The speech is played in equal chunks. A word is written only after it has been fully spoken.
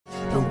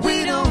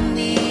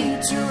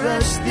to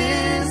rush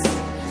this.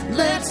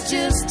 Let's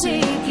just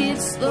take it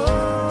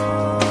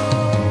slow.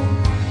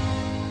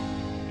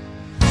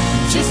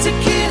 Just a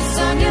kiss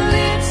on your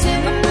lips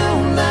in the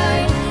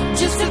moonlight.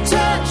 Just a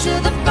touch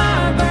of the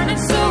fire burning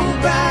so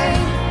bright.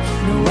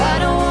 No, I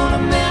don't want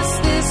to mess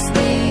this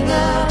thing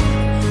up.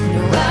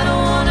 No, I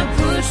don't want to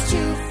push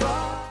too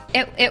far.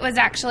 It was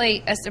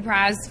actually a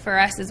surprise for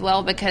us as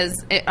well,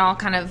 because it all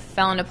kind of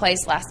fell into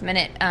place last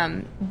minute.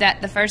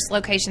 That the first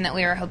location that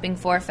we were hoping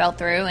for fell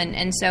through,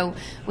 and so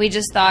we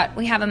just thought,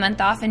 we have a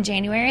month off in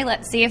January,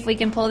 let's see if we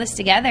can pull this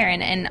together.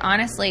 And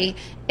honestly,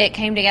 it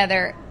came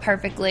together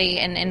perfectly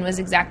and was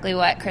exactly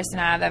what Chris and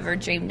I have ever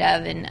dreamed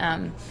of.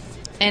 And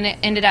it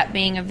ended up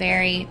being a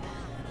very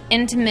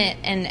intimate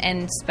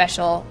and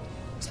special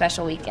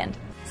weekend.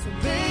 So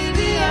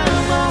baby,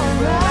 I'm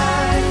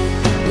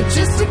alright with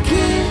just a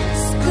kiss.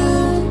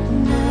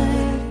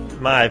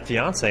 My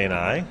fiance and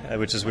I,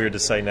 which is weird to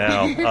say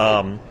now,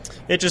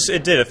 it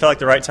did. It felt like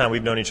the right time.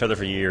 We've known each other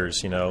for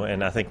years,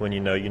 and I think when you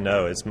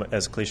know. It's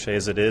as cliche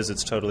as it is,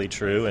 it's totally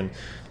true. And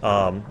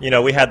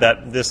we had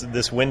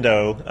this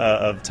window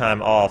of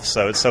time off,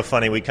 so it's so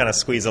funny. We kind of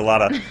squeeze a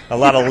lot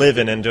of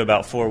living into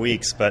about 4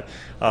 weeks. But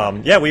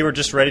we were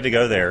just ready to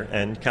go there,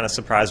 and kind of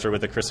surprised her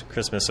with a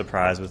Christmas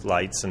surprise with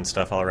lights and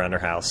stuff all around her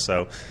house.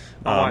 So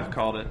my wife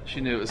called it.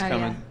 She knew it was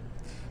coming. Yeah.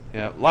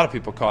 Yeah, a lot of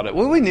people caught it.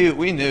 Well, we knew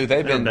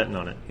they've been betting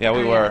on it. Yeah,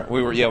 we were.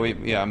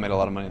 I made a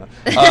lot of money on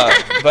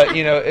it. But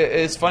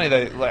it's funny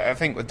that, like, I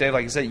think with Dave,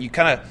 like you said, you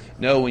kind of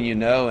know when you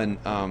know,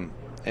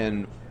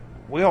 and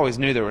we always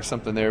knew there was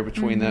something there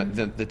between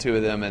the two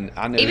of them, and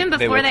I knew even they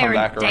before would they come were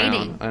back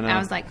dating. around. I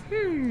was like,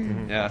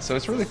 Yeah, so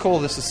it's really cool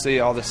just to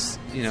see all this,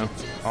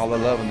 all the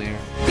love in the air.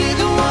 Be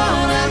the one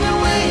I've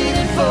been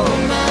waiting for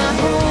my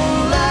whole